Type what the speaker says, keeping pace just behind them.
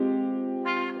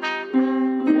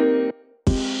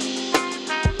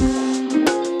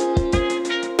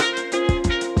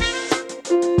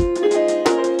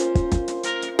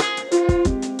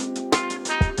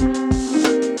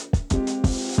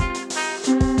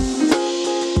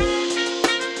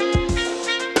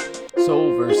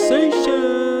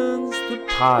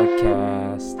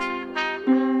podcast.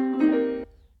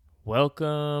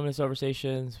 Welcome to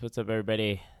Soversations. What's up,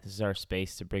 everybody? This is our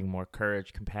space to bring more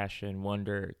courage, compassion,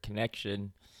 wonder,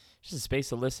 connection. Just a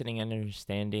space of listening and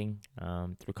understanding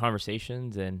through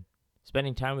conversations and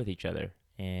spending time with each other.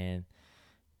 And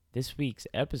this week's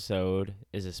episode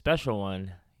is a special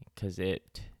one because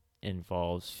it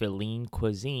involves Feline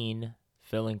Cuisine,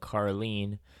 Phil and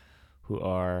Carlene, who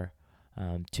are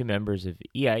two members of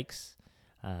EIKES,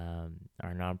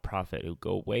 our nonprofit, who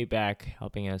go way back,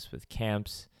 helping us with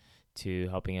camps to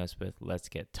helping us with Let's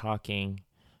Get Talking,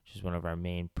 which is one of our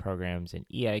main programs in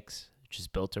EIKES, which is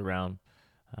built around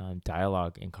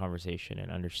dialogue and conversation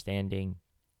and understanding.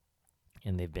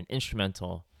 And they've been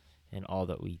instrumental in all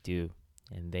that we do.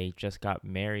 And they just got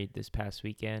married this past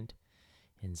weekend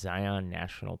in Zion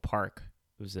National Park.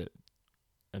 It was an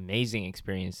amazing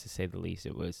experience, to say the least.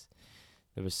 There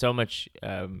was so much,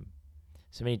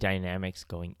 so many dynamics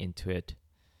going into it.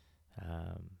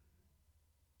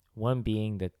 One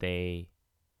being that they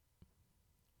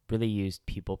really used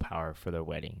people power for their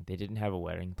wedding. They didn't have a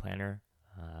wedding planner.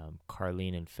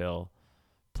 Carlene and Phil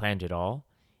planned it all,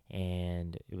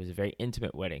 and it was a very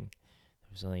intimate wedding.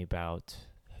 There was only about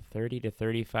 30 to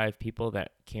 35 people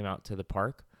that came out to the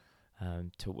park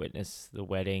to witness the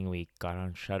wedding. We got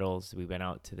on shuttles. We went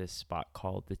out to this spot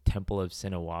called the Temple of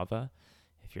Sinawava.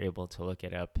 If you're able to look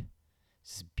it up,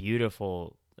 it's this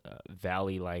beautiful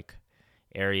valley-like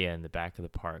area in the back of the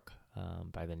park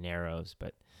by the Narrows,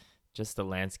 but just the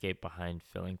landscape behind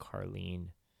Phil and Carlene,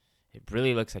 it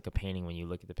really looks like a painting when you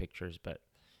look at the pictures. But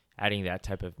adding that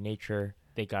type of nature,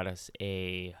 they got us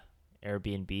a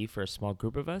Airbnb for a small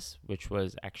group of us, which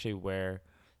was actually where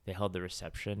they held the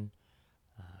reception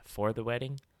for the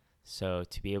wedding. So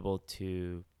to be able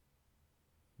to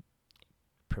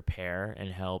prepare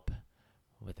and help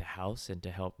with the house and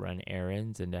to help run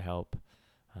errands and to help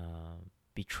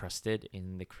be trusted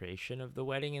in the creation of the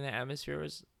wedding and the atmosphere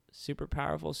was super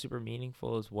powerful, super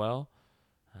meaningful as well.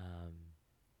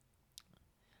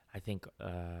 I think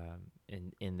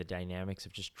in the dynamics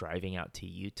of just driving out to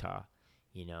Utah,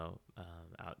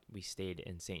 we stayed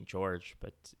in St. George,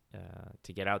 but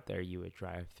to get out there, you would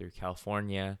drive through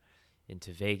California,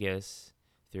 into Vegas,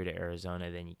 through to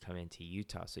Arizona, then you come into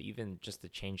Utah. So even just the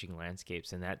changing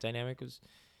landscapes and that dynamic was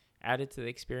added to the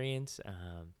experience.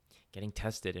 Getting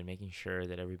tested and making sure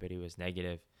that everybody was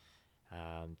negative,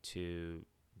 to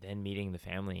then meeting the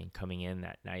family and coming in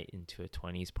that night into a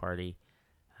 20s party.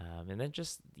 And then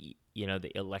just,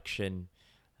 the election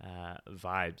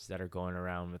vibes that are going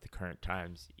around with the current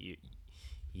times.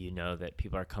 You know that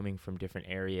people are coming from different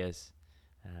areas.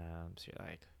 So you're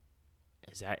like,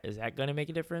 is that going to make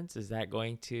a difference? Is that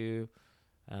going to,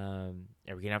 are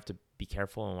we going to have to be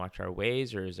careful and watch our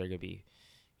ways, or is there going to be,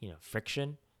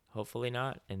 friction? Hopefully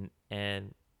not.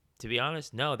 And to be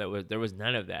honest, no, there was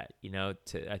none of that.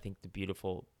 I think the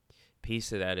beautiful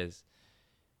piece of that is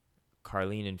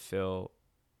Carlene and Phil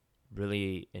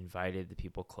really invited the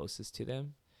people closest to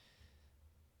them.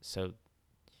 So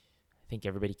I think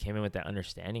everybody came in with that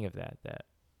understanding of that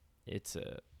it's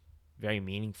very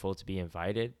meaningful to be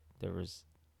invited. There was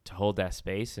to hold that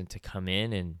space and to come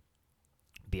in and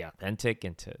be authentic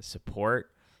and to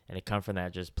support and to come from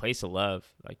that just place of love,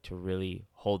 like to really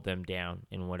hold them down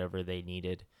in whatever they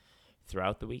needed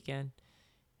throughout the weekend.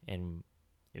 And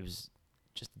it was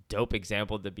just a dope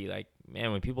example to be like,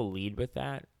 man, when people lead with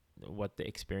that, what the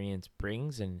experience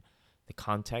brings and the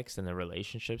context and the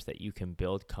relationships that you can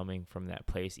build coming from that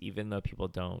place, even though people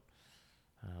don't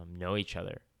know each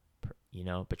other,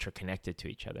 but you're connected to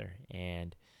each other.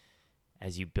 And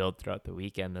as you build throughout the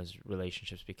weekend, those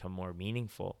relationships become more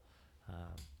meaningful.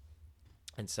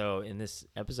 And so in this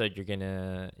episode, you're going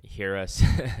to hear us.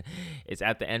 It's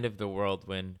at the end of the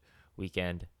whirlwind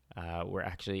weekend. We're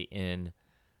actually in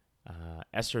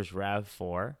Esther's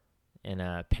RAV4 in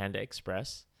a Panda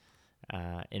Express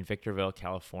in Victorville,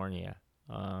 California.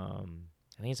 I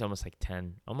think it's almost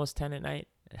 10 at night.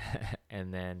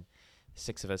 And then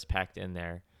 6 of us packed in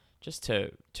there just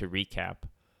to recap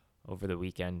over the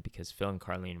weekend, because Phil and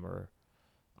Carlene were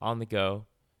on the go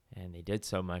and they did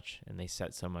so much and they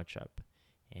set so much up.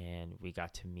 And we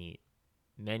got to meet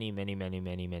many, many, many,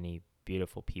 many, many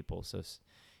beautiful people. So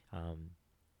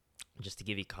just to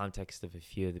give you context of a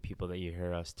few of the people that you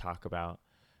hear us talk about,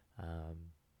 I'll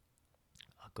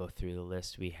go through the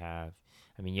list we have.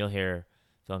 You'll hear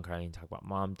Phil and Carlene talk about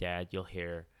mom, dad. You'll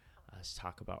hear us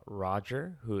talk about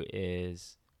Roger, who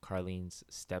is Carlene's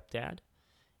stepdad.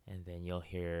 And then you'll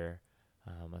hear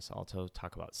us also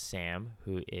talk about Sam,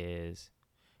 who is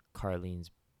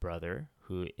Carlene's brother,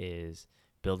 who is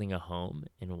building a home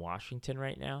in Washington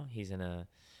right now. He's in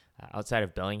outside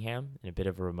of Bellingham, in a bit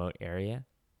of a remote area.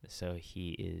 So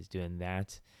he is doing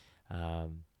that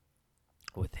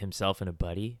with himself and a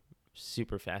buddy.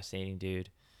 Super fascinating dude.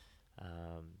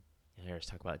 And here's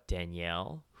talk about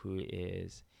Danielle, who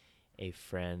is a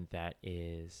friend that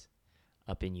is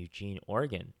up in Eugene,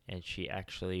 Oregon, and she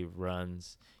actually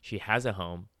she has a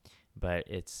home, but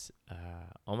it's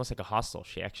almost like a hostel.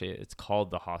 It's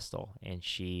called the Hostel, and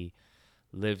she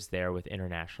lives there with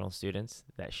international students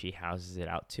that she houses it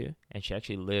out to, and she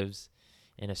actually lives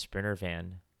in a Sprinter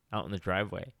van out in the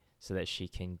driveway so that she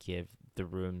can give the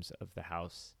rooms of the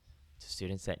house to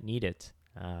students that need it.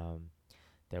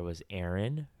 There was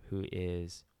Erin, who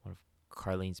is one of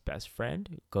Carlene's best friend,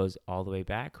 who goes all the way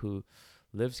back, who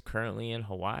lives currently in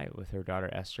Hawaii with her daughter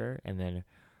Esther, and then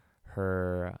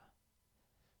her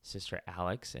sister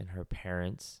Alex and her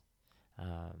parents,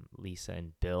 Lisa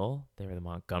and Bill. They were the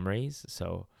Montgomerys,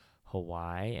 so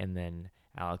Hawaii, and then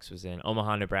Alex was in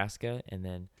Omaha, Nebraska, and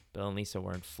then Bill and Lisa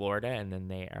were in Florida, and then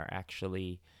they are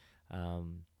actually,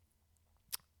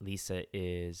 Lisa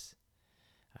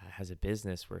has a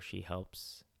business where she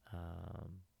helps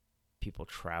people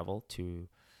travel to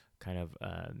kind of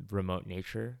remote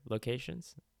nature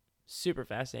locations. Super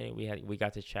fascinating. We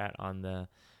got to chat on the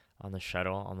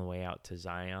shuttle on the way out to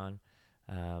Zion,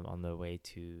 on the way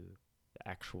to the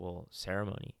actual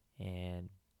ceremony, and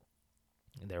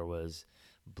there was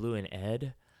Blue and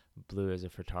Ed. Blue is a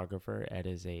photographer. Ed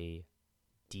is a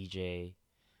DJ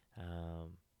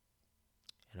and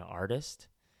an artist.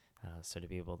 So to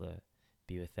be able to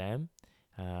be with them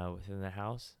within the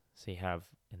house. So you have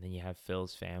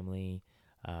Phil's family,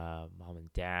 mom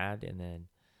and dad, and then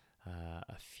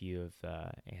a few of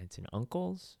the aunts and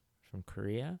uncles from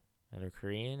Korea that are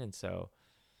Korean. And so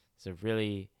it's a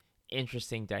really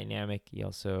interesting dynamic.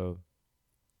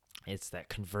 It's that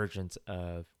convergence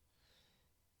of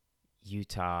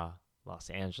Utah, Los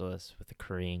Angeles with the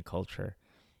Korean culture.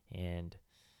 And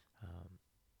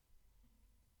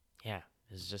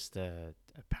it's just a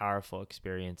powerful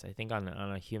experience, I think, on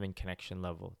a human connection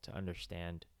level, to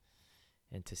understand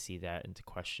and to see that and to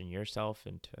question yourself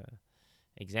and to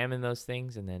examine those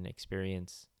things, and then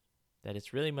experience that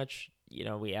it's really much,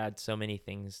 we add so many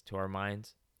things to our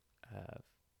minds.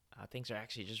 Things are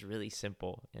actually just really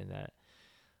simple, in that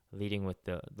leading with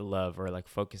the love, or like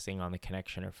focusing on the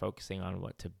connection, or focusing on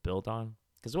what to build on.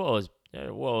 Because we'll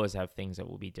always have things that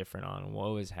will be different on, and we'll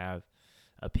always have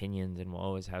opinions, and we'll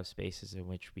always have spaces in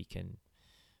which we can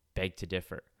beg to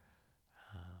differ.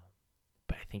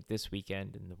 But I think this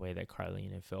weekend, and the way that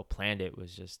Carlene and Phil planned it,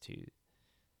 was just to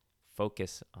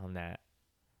focus on that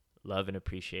love and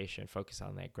appreciation, focus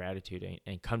on that gratitude,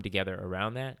 and come together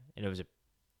around that. And it was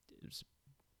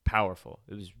powerful.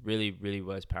 It was really, really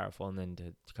was powerful. And then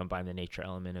to combine the nature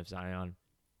element of Zion,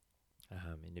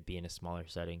 and to be in a smaller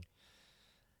setting.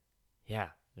 Yeah,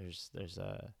 there's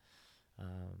a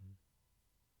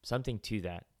something to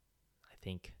that. I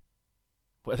think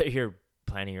whether you're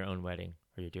planning your own wedding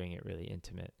or you're doing it really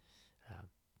intimate,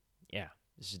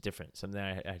 this is different. Something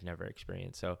that I'd never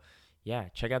experienced. So yeah,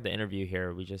 check out the interview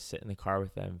here. We just sit in the car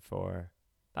with them for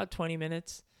about 20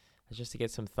 minutes just to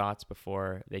get some thoughts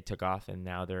before they took off. And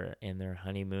now they're in their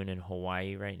honeymoon in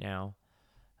Hawaii right now,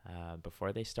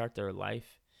 before they start their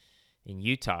life in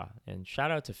Utah. And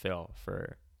shout out to Phil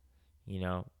for,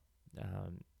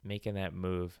 making that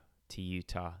move to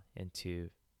Utah, and to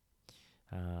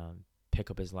pick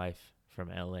up his life from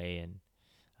LA, and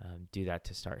do that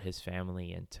to start his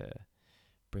family, and to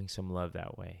bring some love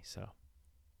that way. So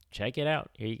check it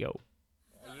out. Here you go.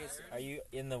 Are you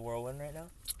in the whirlwind right now?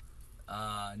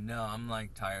 No, I'm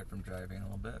like tired from driving a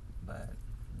little bit, but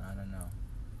I don't know.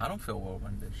 I don't feel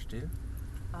whirlwindish, do you?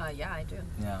 Yeah, I do.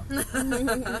 Yeah.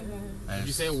 Would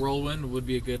you say whirlwind would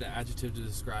be a good adjective to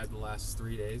describe the last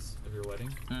 3 days of your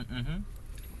wedding?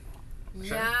 Mm-hmm.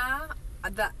 Sure. Yeah,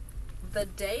 the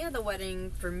day of the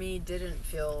wedding for me didn't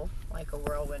feel like a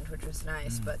whirlwind, which was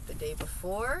nice, but the day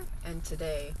before and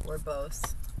today were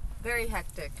both very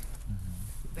hectic,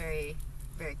 very,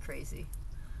 very crazy.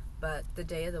 But the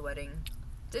day of the wedding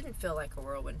didn't feel like a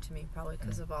whirlwind to me, probably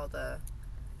because of all the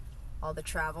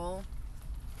travel.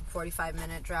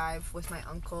 45-minute drive with my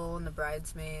uncle and the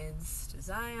bridesmaids to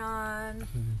Zion.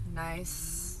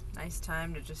 Nice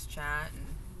time to just chat and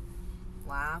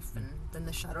laugh, and then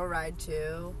the shuttle ride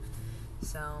too.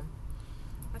 So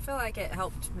I feel like it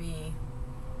helped me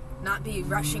not be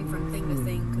rushing from thing to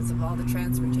thing because of all the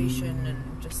transportation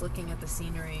and just looking at the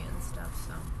scenery and stuff.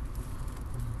 So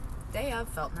day of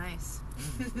felt nice.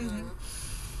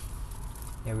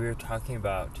 Yeah, we were talking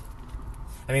about,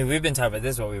 we've been talking about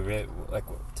this, what we really like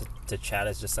to chat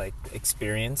is just like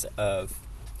experience of,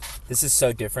 this is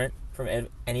so different from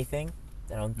anything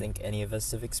I don't think any of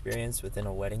us have experienced within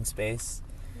a wedding space.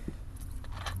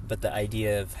 but the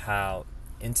idea of how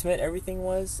intimate everything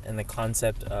was, and the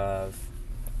concept of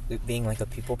it being like a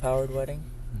people-powered wedding,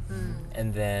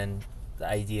 and then the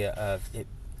idea of it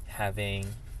having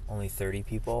only 30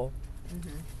 people,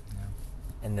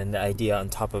 and then the idea on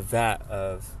top of that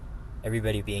of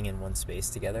everybody being in one space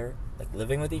together, like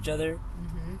living with each other,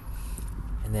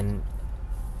 and then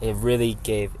it really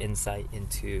gave insight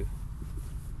into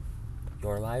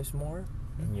your lives more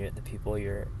and the people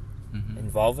you're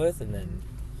involved with, and then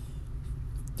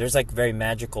there's like very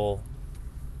magical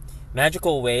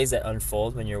ways that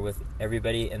unfold when you're with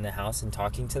everybody in the house and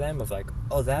talking to them of like,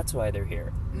 oh, that's why they're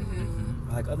here.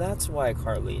 Like, oh, that's why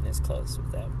Carlene is close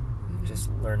with them. Just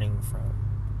learning from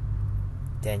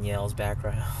Danielle's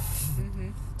background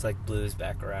to like Blue's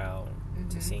background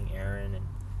to seeing Aaron and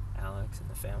Alex and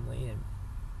the family,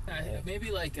 and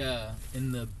maybe like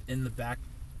in the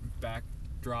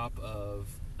backdrop of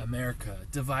America,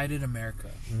 divided America,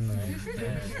 right?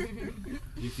 And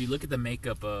if you look at the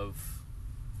makeup of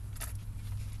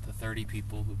the 30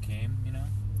 people who came, you know,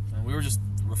 and we were just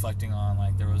reflecting on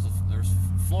like there's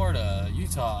Florida,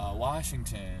 Utah,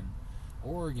 Washington,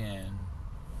 Oregon,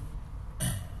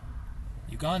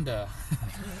 Uganda,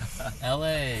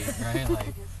 LA, right?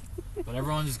 Like, but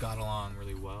everyone just got along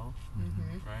really well,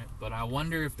 right? But I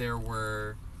wonder if there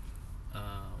were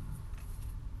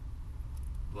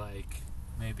like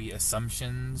maybe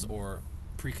assumptions or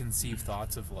preconceived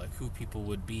thoughts of like who people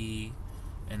would be,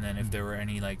 and then if there were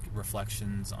any like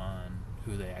reflections on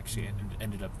who they actually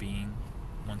ended up being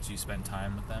once you spent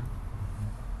time with them.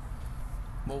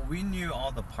 Well, we knew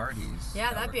all the parties.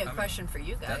 Yeah, that'd be a question for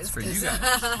you guys. That's for you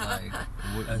guys. Like,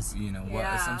 what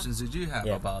assumptions did you have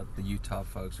about the Utah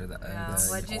folks or the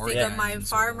what did you Oregon think of my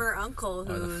farmer uncle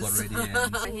or the who's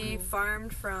Floridians? he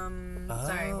farmed from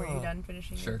sorry, were you done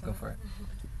finishing? Sure, go for it.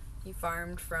 He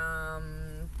farmed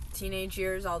from teenage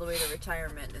years all the way to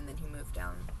retirement, and then he moved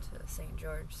down to St.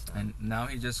 George. So. And now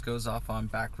he just goes off on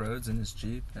back roads in his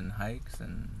Jeep and hikes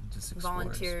and just explores.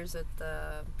 Volunteers at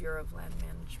the Bureau of Land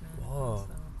Management. Whoa.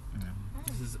 So.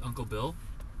 This is Uncle Bill?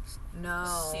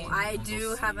 No, I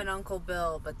do have an Uncle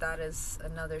Bill, but that is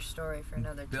another story for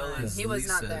another Bill time. is He was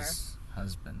Lisa's not there.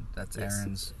 husband. That's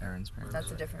Yes. Aaron's parents. That's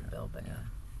a different Bill, but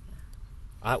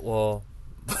well,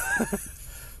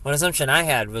 one assumption I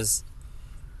had was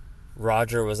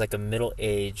Roger was like a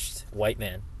middle-aged white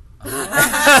man. True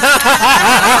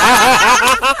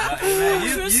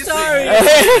story.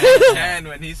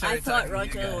 When he I started thought talking to you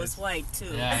Roger guys. was white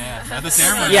too. Yeah. At the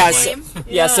ceremony.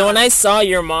 Yeah, so when I saw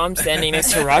your mom standing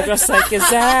next to Roger, I was like, is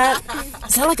that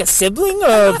like a sibling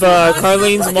of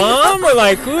Carlene's mom? Or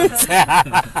like, who is that?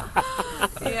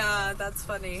 yeah, that's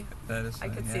funny. That is I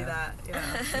funny, could see that. Yeah.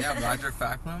 Yeah, Roger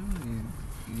Facklum,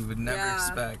 you would never Yeah.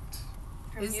 expect.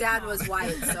 His dad was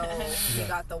white, so he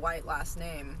got the white last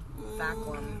name,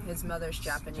 Facklum. His mother's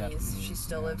Japanese. She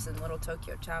still lives in Little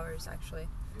Tokyo Towers, actually.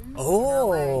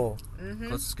 Oh.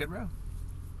 Close to Skid Row.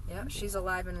 Yeah, she's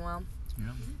alive and well.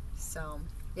 Yeah. So,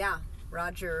 yeah,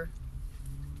 Roger,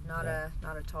 not a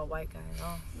tall white guy at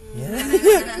all. Yeah.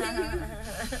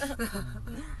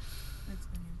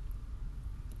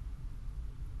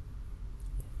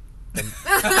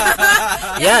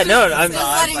 Yeah, no, I'm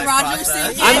Letting Roger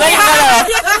sink in. I'm like,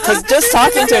 because just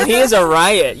talking to him, he is a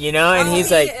riot, you know, and he's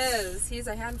like, He's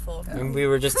a handful. and we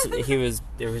were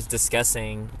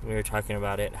discussing, we were talking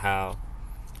about it, how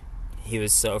he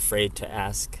was so afraid to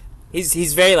ask.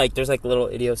 He's very like, there's like little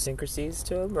idiosyncrasies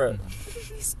to him, or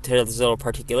there's little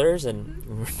particulars, and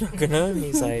we're talking to him,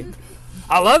 he's like,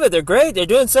 I love it, they're great, they're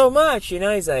doing so much, you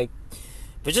know, he's like,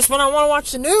 but just when I want to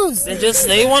watch the news,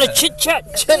 they want to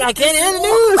chit-chat, I can't hear the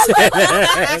news.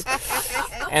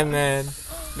 And then,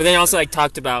 but then also like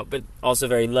talked about, but also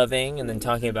very loving, and then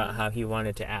talking about how he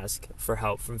wanted to ask for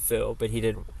help from Phil, but he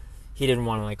didn't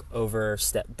want to like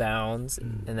overstep bounds,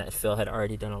 and that Phil had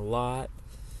already done a lot.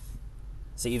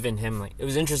 So even him, like, it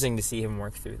was interesting to see him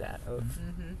work through that. Oh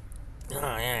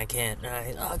yeah, I can't.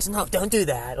 No, don't do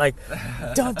that. Like,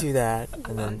 don't do that.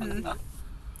 And then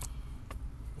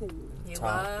He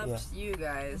Talk, loved you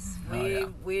guys.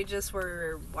 We just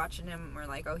were watching him. We're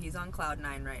like, oh, he's on cloud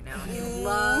 9 right now. He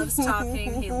loves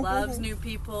talking. He loves new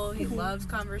people. He loves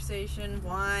conversation,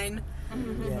 wine.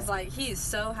 Yeah. It's like he's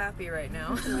so happy right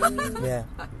now. Yeah.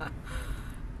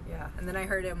 Yeah. And then I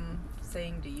heard him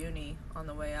saying to Uni on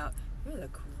the way out, "You're the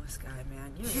coolest guy,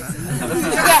 man. You're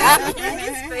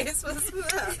his face was.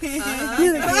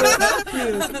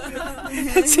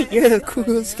 You're the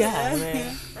coolest guy,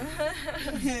 man.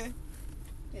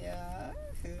 Yeah.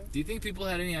 Do you think people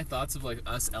had any thoughts of like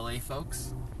us LA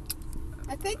folks?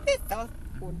 I think they thought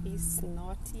would be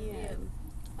snotty and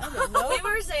We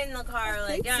were saying in the car,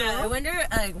 like, think yeah, so. I wonder,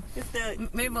 like, If the,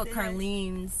 maybe what they had-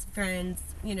 Carlene's friends,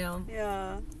 you know,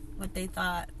 Yeah. what they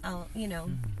thought, you know,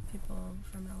 people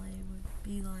from LA would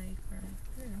be like, or,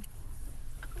 I don't know.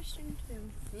 Question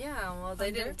too. Yeah, well,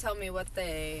 they didn't tell me what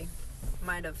they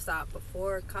might have thought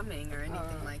before coming or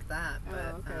anything like that.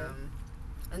 But okay.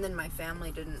 and then my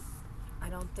family didn't. I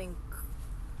don't think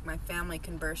my family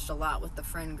conversed a lot with the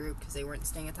friend group because they weren't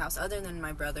staying at the house. Other than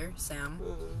my brother Sam,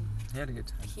 He had a good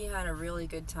time. he had a really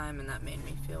good time, and that made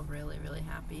me feel really, really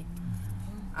happy.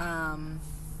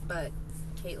 But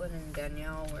Caitlin and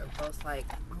Danielle were both like,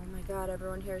 "Oh my God,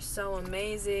 everyone here is so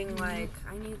amazing! Like,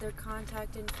 I need their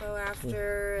contact info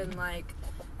after." And like,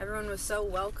 everyone was so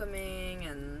welcoming,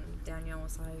 and Danielle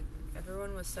was like,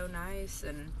 everyone was so nice,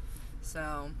 and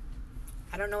so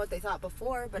I don't know what they thought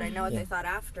before, but I know what they thought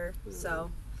after.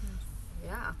 So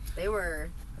yeah, they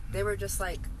were just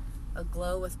like a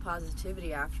glow with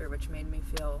positivity after, which made me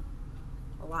feel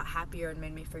a lot happier and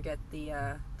made me forget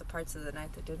the parts of the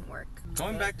night that didn't work.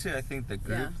 Going back to, I think, the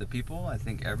group, Yeah. the people, I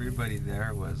think everybody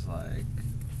there was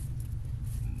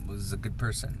a good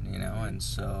person, you know, and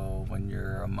so when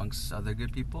you're amongst other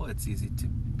good people, it's easy to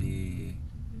be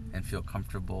and feel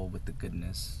comfortable with the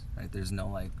goodness, right? There's no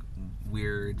like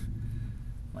weird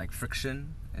like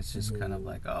friction. It's just kind of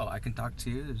like, oh, I can talk to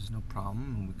you, there's no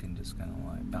problem, and we can just kind of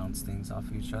like bounce things off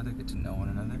of each other, get to know one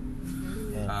another.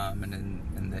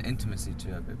 And the intimacy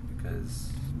to it,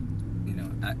 because you know,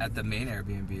 at the main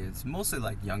Airbnb, it's mostly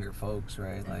like younger folks,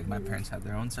 right? Like my parents had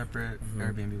their own separate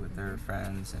Airbnb with their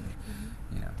friends, and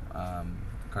you know,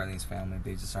 Carlene's family,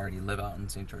 they just already live out in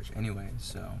St. George anyway.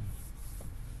 So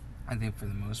I think for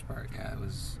the most part, yeah,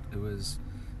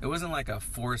 it wasn't like a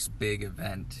forced big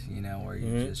event, you know, where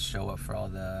you just show up for all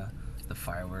the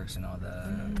fireworks and all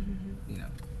the you know,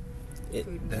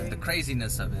 the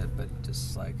craziness of it, but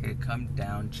just like, hey, come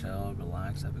down, chill,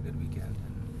 relax, have a good weekend.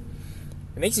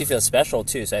 It makes you feel special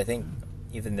too. So I think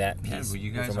even that Yeah, piece. well,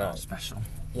 you guys from are a- all special.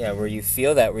 Yeah, where you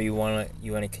feel that, where you want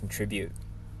to contribute,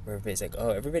 where everybody's like, oh,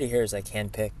 everybody here is like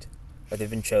handpicked, or they've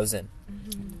been chosen.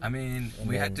 I mean, And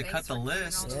we had then- to cut the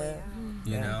list, Yeah.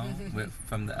 you know,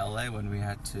 from the LA when we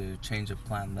had to change a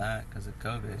plan that because of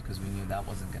COVID, because we knew that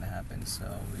wasn't going to happen. So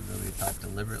we really thought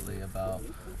deliberately about,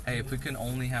 hey, if we can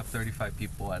only have 35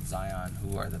 people at Zion,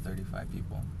 who are the 35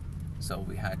 people? So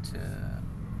we had to,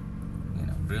 you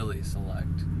know, really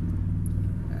select.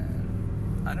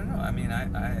 And I don't know. I mean,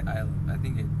 I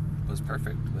think it was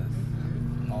perfect with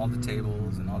all the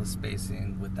tables and all the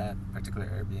spacing with that particular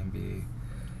Airbnb.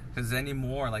 Because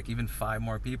anymore, like even 5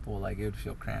 more people, like it would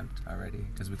feel cramped already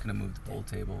because we couldn't move the pool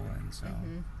table, and so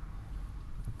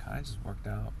it kind of just worked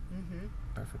out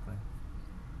perfectly.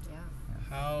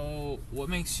 Yeah. What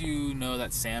makes you know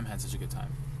that Sam had such a good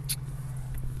time?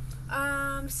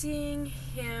 Seeing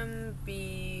him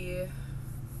be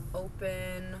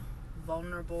open,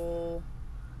 vulnerable,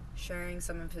 sharing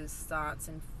some of his thoughts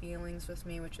and feelings with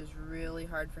me, which is really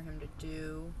hard for him to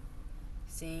do.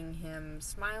 Seeing him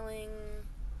smiling,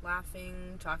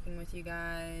 laughing, talking with you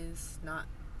guys, not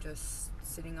just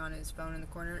sitting on his phone in the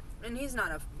corner. And he's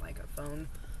not a phone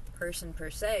person per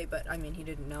se, but I mean, he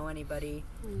didn't know anybody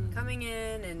coming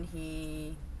in, and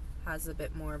he has a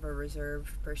bit more of a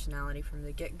reserved personality from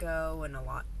the get-go, and a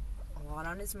lot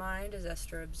on his mind, as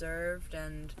Esther observed.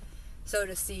 And so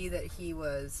to see that he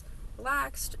was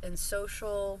relaxed and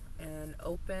social and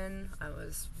open, I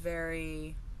was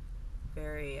very,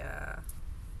 very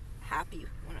happy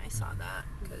when I saw that,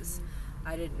 because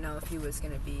I didn't know if he was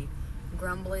going to be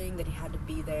grumbling that he had to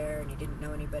be there and he didn't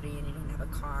know anybody and he didn't have a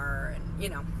car, and you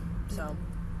know, so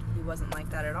he wasn't like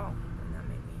that at all, and that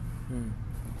made me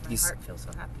my heart feel so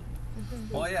happy.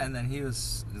 Well, yeah, and then he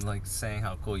was like saying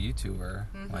how cool you two were,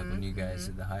 like when you guys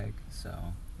did the hike. So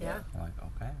Yeah. I'm like,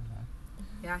 okay.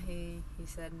 Yeah, he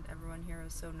said everyone here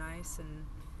was so nice, and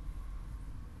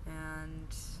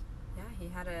yeah, he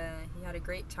had a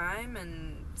great time.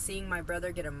 And seeing my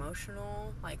brother get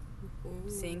emotional, like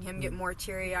seeing him get more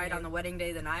teary-eyed on the wedding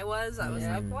day than I was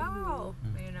like, wow,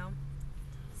 you know.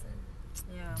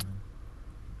 Yeah.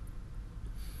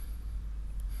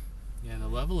 Yeah, the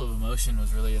level of emotion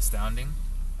was really astounding.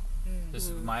 This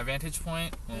is my vantage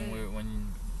point when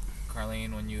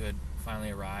Carlene, when you had finally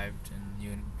arrived, and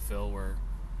you and Phil were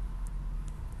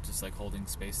just like holding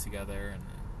space together and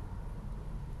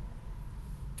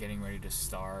getting ready to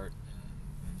start,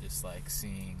 and just like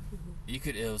seeing,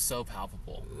 it was so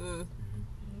palpable.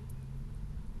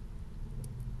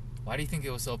 Why do you think it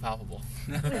was so palpable?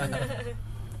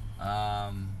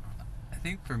 I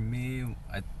think for me,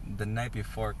 the night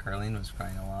before, Carlene was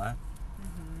crying a lot.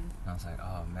 And I was like,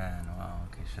 oh man, wow,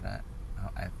 okay,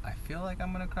 I feel like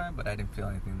I'm gonna cry, but I didn't feel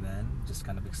anything then. Just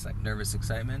kind of nervous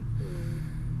excitement.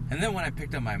 And then when I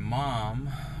picked up my mom,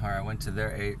 or I went to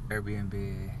their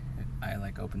Airbnb, I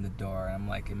like opened the door and I'm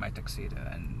like in my tuxedo,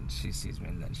 and she sees me,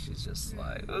 and then she's just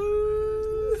like,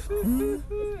 ooh.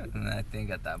 And I think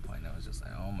at that point I was just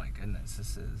like, oh my goodness,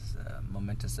 this is a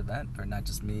momentous event for not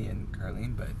just me and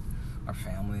Carlene, but our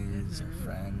families, our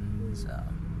friends.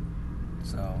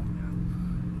 So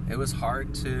it was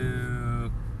hard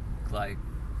to like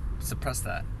suppress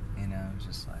that, you know.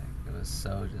 Just like it was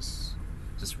so just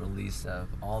release of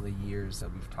all the years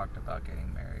that we've talked about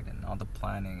getting married, and all the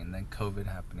planning, and then COVID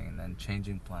happening, and then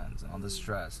changing plans, and all the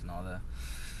stress, and all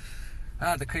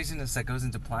the craziness that goes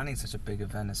into planning such a big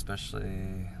event,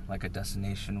 especially like a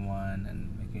destination one,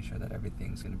 and making sure that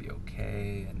everything's going to be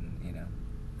okay, and you know,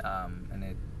 and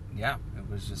it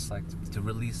was just like to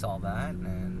release all that,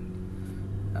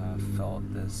 and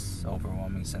felt this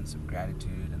overwhelming sense of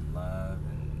gratitude and love,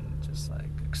 and just like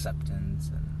acceptance,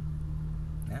 and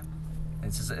yeah.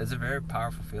 It's a very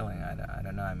powerful feeling. I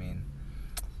don't know. I mean,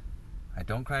 I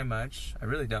don't cry much. I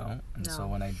really don't. And so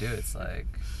when I do, it's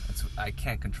like I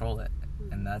can't control it,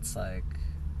 and that's like,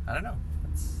 I don't know.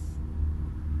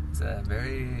 It's a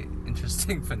very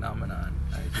interesting phenomenon.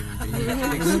 A human being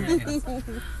experience.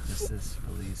 Just this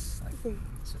release, like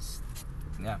it's just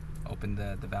open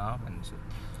the valve, and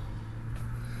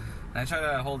I tried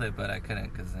to hold it, but I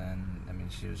couldn't, because then.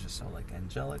 She was just so like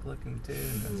angelic looking too,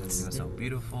 and it was so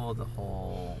beautiful, the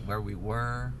whole where we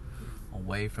were,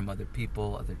 away from other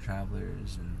people, other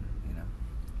travelers, and you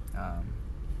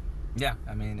know,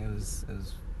 it was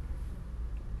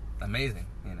amazing,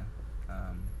 you know.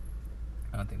 I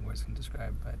don't think words can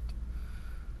describe, but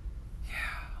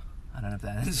I don't know if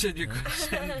that answered your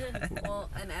question. Well,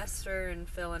 and Esther and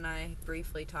Phil and I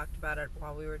briefly talked about it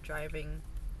while we were driving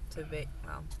to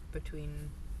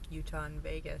between Utah and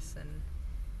Vegas, and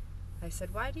I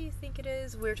said, why do you think it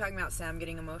is? We were talking about Sam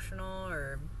getting emotional,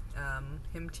 or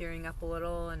him tearing up a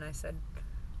little, and I said,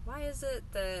 why is it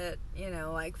that, you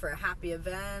know, like for a happy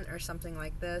event or something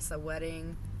like this, a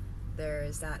wedding, there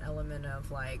is that element of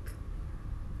like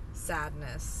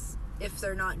sadness, if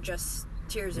they're not just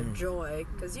tears of joy,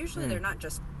 because usually they're not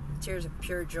just tears of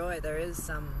pure joy, there is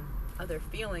some other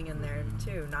feeling in there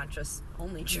too, not just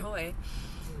only joy.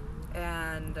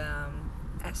 And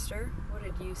Esther, what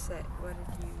did you say?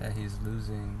 That he's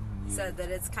losing you. Said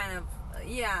that it's kind of,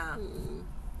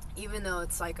 even though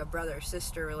it's like a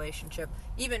brother-sister relationship,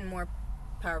 even more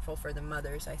powerful for the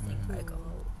mothers, I think. Like,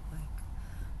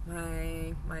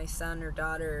 my son or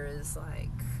daughter is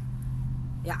like,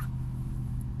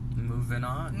 moving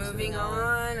on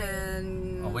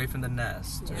and away from the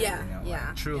nest, or, you know,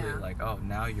 like, truly like, oh,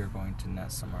 now you're going to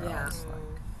nest somewhere else, like.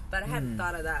 But I hadn't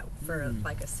thought of that for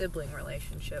like a sibling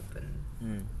relationship,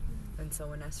 and so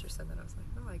when Esther said that, I was like,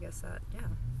 oh, I guess that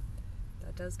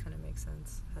does kind of make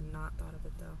sense. Had not thought of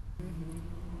it though.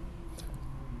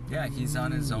 Yeah, he's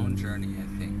on his own journey, I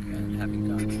think, and having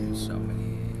gone through so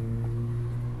many,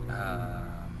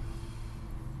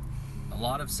 a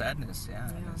lot of sadness,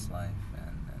 in his life,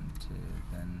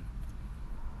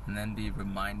 and then be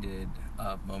reminded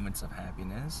of moments of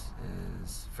happiness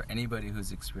is, for anybody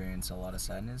who's experienced a lot of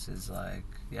sadness, is like,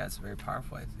 it's very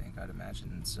powerful, I think, I'd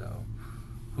imagine. And so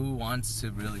who wants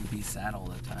to really be sad all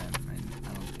the time? Right?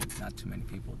 I don't think not too many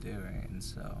people do, right? And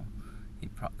so he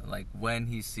like when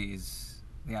he sees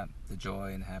the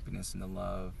joy and happiness and the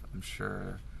love, I'm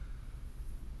sure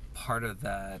part of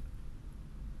that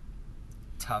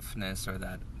toughness or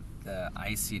that the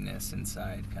iciness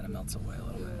inside kind of melts away a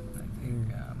little bit. I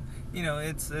think you know,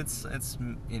 it's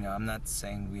you know, I'm not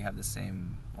saying we have the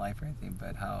same life or anything,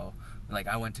 but how, like,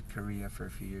 I went to Korea for a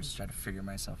few years to try to figure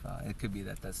myself out. It could be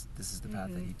that this is the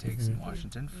path that he takes in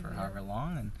Washington for however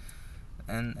long,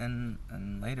 and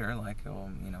later, like,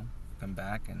 he'll, you know, come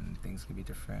back and things could be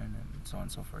different and so on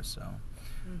and so forth. So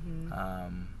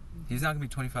he's not gonna be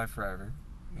 25 forever.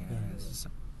 You know, it's just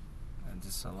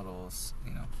a little,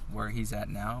 you know, where he's at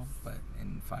now, but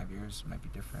in 5 years might be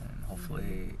different, and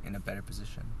hopefully in a better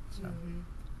position. So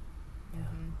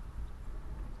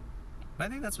but I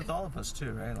think that's with all of us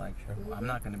too, right? Like, I'm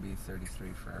not going to be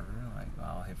 33 forever. Like,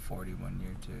 I'll hit 40 1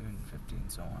 year too, and 50, and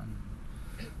so on.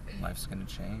 Life's going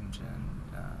to change, and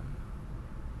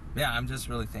I'm just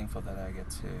really thankful that I get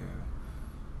to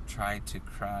try to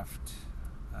craft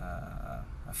a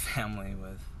family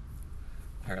with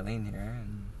Carlene here,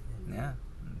 and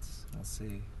we'll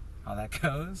see how that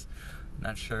goes.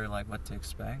 Not sure like what to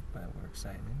expect, but we're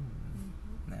excited. And,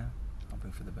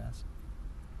 hoping for the best.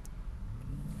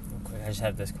 Real quick, I just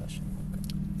have this question.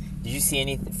 Did you see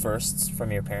any firsts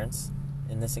from your parents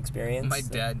in this experience? My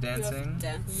dad dancing.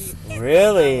 Dance.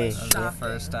 Really? That That was the Shocking.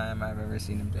 first time I've ever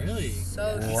seen him dance. Really?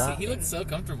 So Yeah. Wow. He looks so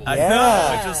comfortable. I Yeah.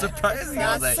 know, which was surprising.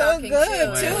 I was That's like, so shocking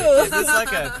good, too. too. "Wait, is this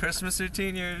like a Christmas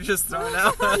routine you're just throwing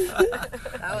out?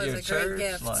 That was Your a church? great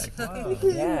gift. Like, wow.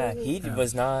 Yeah, he Yeah.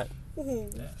 was not.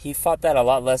 He fought that a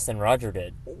lot less than Roger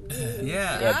did.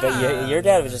 Yeah. Yeah, but your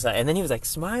dad was just like, and then he was like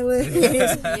smiling.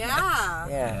 yeah.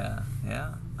 Yeah.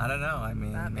 Yeah. I don't know. I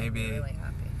mean, That made me maybe really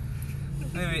happy.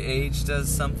 maybe age does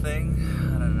something.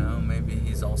 I don't know. Maybe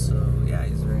he's also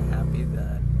he's very happy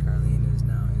that Carlene is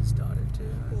now his daughter too.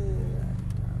 And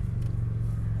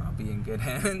that, I'll be in good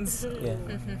hands. Yeah.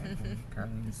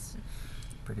 Carlene's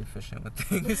pretty efficient with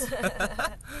things.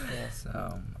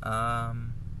 So,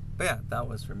 but yeah, that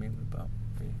was for me. What about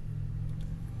for you?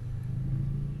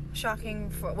 Shocking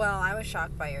for I was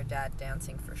shocked by your dad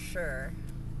dancing for sure,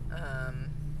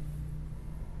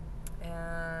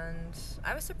 and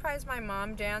I was surprised my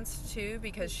mom danced too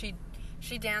because she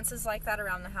dances like that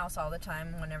around the house all the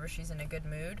time whenever she's in a good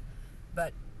mood,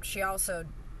 but she also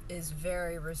is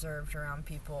very reserved around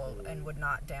people and would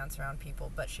not dance around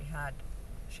people. But she had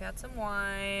some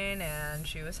wine and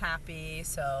she was happy,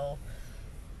 so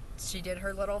she did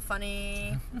her little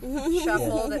funny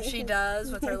shuffle that she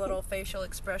does with her little facial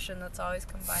expression that's always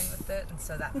combined with it, and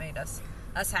so that made us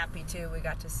happy too. We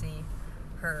got to see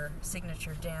her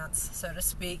signature dance, so to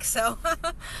speak. So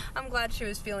I'm glad she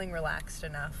was feeling relaxed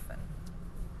enough, and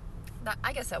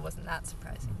I guess that wasn't that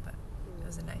surprising, but it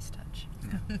was a nice touch.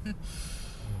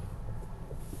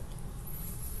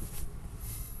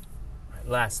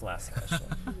 Last question.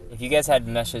 If you guys had a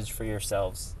message for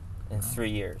yourselves in 3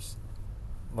 years,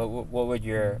 what do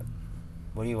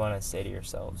you want to say to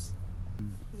yourselves?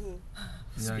 You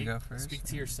wanna go first? Speak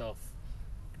to yourself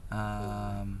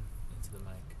into the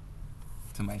mic.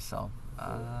 To myself.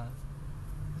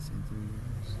 It's in 3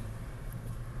 years.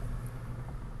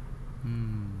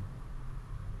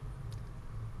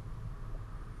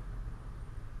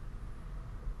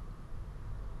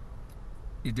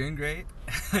 You're doing great,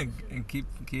 and keep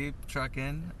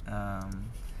trucking.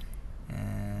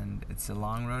 And it's a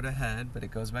long road ahead, but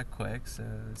it goes by quick. So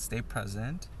stay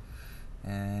present,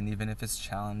 and even if it's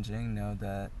challenging, know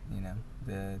that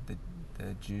the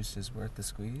juice is worth the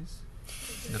squeeze.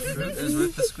 The fruit is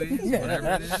worth the squeeze,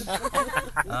 whatever it is.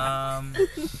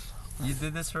 You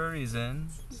did this for a reason,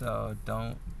 so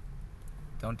don't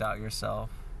doubt yourself,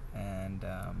 and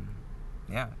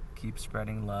keep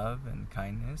spreading love and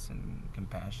kindness and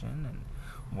compassion and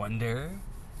wonder,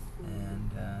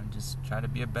 and just try to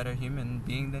be a better human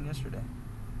being than yesterday.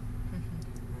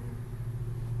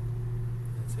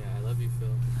 That's it. I love you,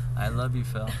 Phil. I love you,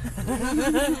 Phil.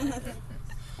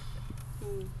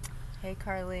 Hey,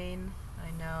 Carlene. I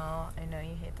know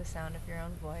you hate the sound of your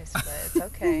own voice, but it's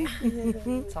okay.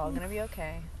 It's all gonna be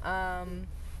okay.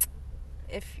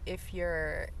 If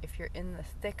you're in the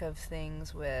thick of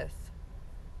things with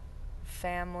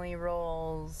family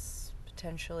roles,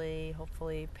 potentially,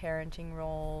 hopefully, parenting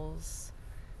roles,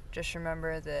 just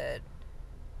remember that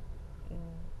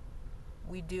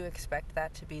we do expect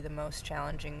that to be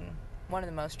one of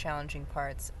the most challenging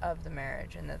parts of the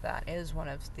marriage, and that is one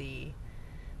of the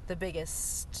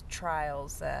biggest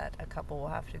trials that a couple will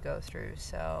have to go through.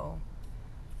 So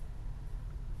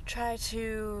try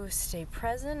to stay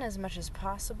present as much as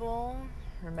possible.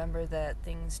 Remember that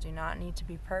things do not need to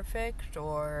be perfect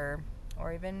or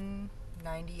even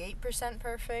 98%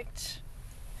 perfect.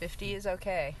 50 is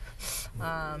okay.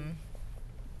 And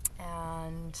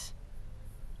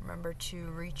remember to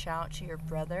reach out to your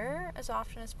brother as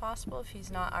often as possible if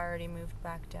he's not already moved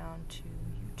back down to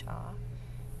Utah.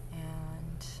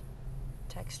 And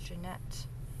text Jeanette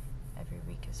every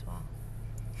week as well.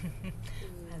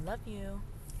 I love you.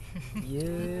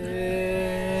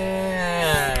 Yeah.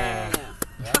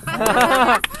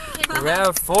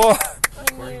 Round 4.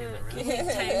 Can you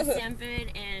timestamp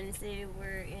it and say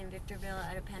we're in Victorville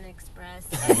at a Penn Express?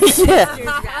 Yeah.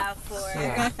 Route 4.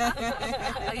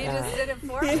 Oh, you just did it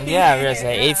for me? Yeah, we're gonna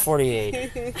say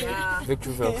 8:48. Yeah.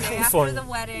 Victorville, Day after California. the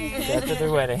wedding. After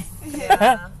their wedding.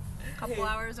 Yeah. A couple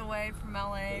hours away from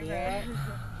LA, right?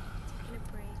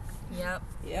 Yeah.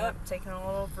 Yep. Taking a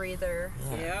little breather.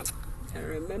 Yep. And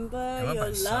remember, Come on, your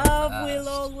my son love fast. will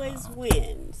always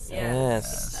win. So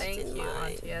Yes. Thank in you,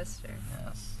 mind. Auntie Esther.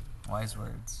 Yes. Wise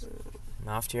words. And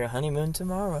off to your honeymoon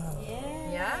tomorrow.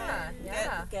 Yeah.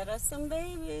 Get us some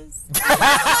babies.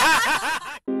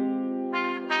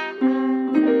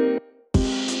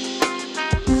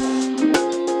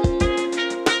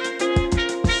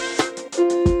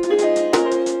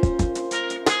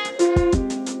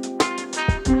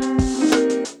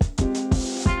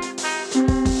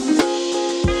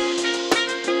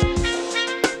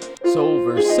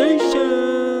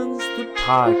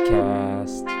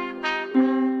 Podcast.